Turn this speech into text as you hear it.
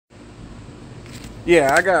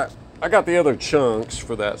Yeah, I got the other chunks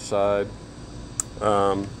for that side.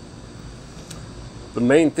 Um, the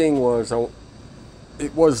main thing was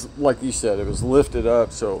it was like you said, it was lifted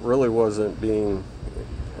up, so it really wasn't being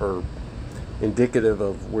or indicative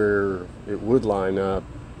of where it would line up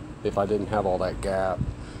if I didn't have all that gap.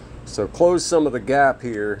 So close some of the gap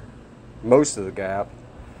here, most of the gap,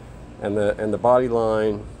 and the body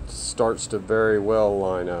line starts to very well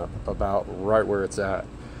line up about right where it's at.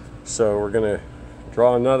 So we're gonna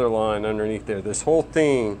draw another line underneath there. This whole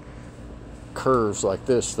thing curves like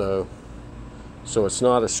this though, so it's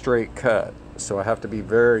not a straight cut. So I have to be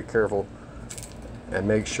very careful and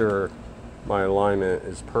make sure my alignment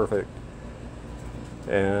is perfect.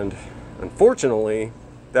 And unfortunately,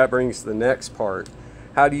 that brings to the next part.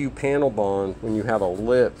 How do you panel bond when you have a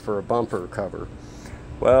lip for a bumper cover?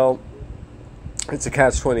 Well, it's a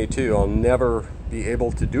catch-22. I'll never be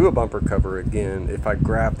able to do a bumper cover again if I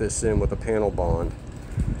grab this in with a panel bond.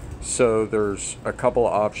 So there's a couple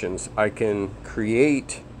of options. I can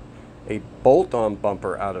create a bolt-on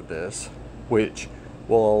bumper out of this, which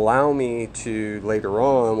will allow me to later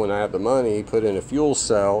on, when I have the money, put in a fuel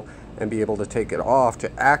cell and be able to take it off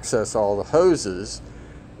to access all the hoses,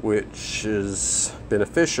 which is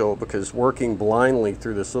beneficial because working blindly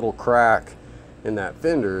through this little crack in that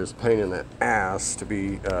fender is a pain in the ass, to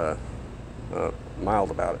be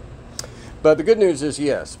mild about it. But the good news is,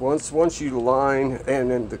 yes, once you line, and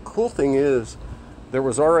then the cool thing is there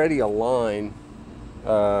was already a line,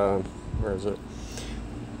 where is it?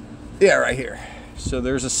 Yeah, right here. So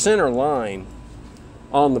there's a center line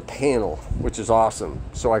on the panel, which is awesome.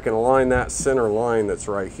 So I can align that center line that's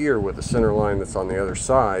right here with the center line that's on the other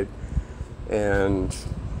side, and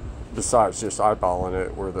besides just eyeballing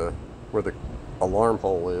it where the alarm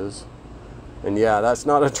hole is. And yeah, that's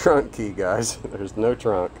not a trunk key, guys. There's no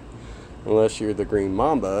trunk unless you're the Green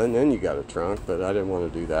Mamba, and then you got a trunk, but I didn't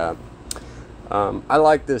want to do that. I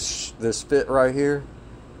like this fit right here.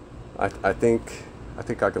 I think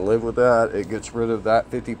I can live with that. It gets rid of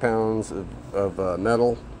that 50 pounds of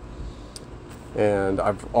metal, and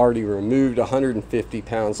I've already removed 150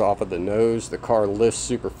 pounds off of the nose. The car lifts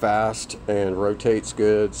super fast and rotates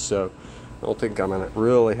good, so I don't think I'm gonna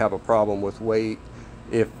really have a problem with weight.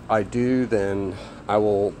 If I do, then I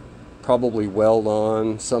will probably weld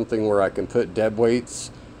on something where I can put dead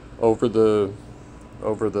weights over the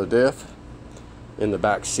diff in the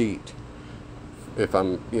back seat if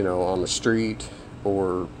I'm, on the street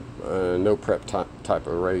or no prep type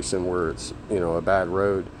of racing where it's, a bad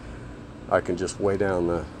road. I can just weigh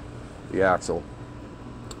down the axle.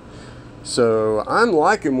 So I'm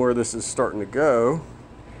liking where this is starting to go.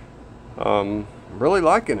 Really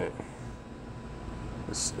liking it.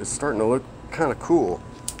 It's starting to look kind of cool,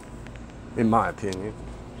 in my opinion.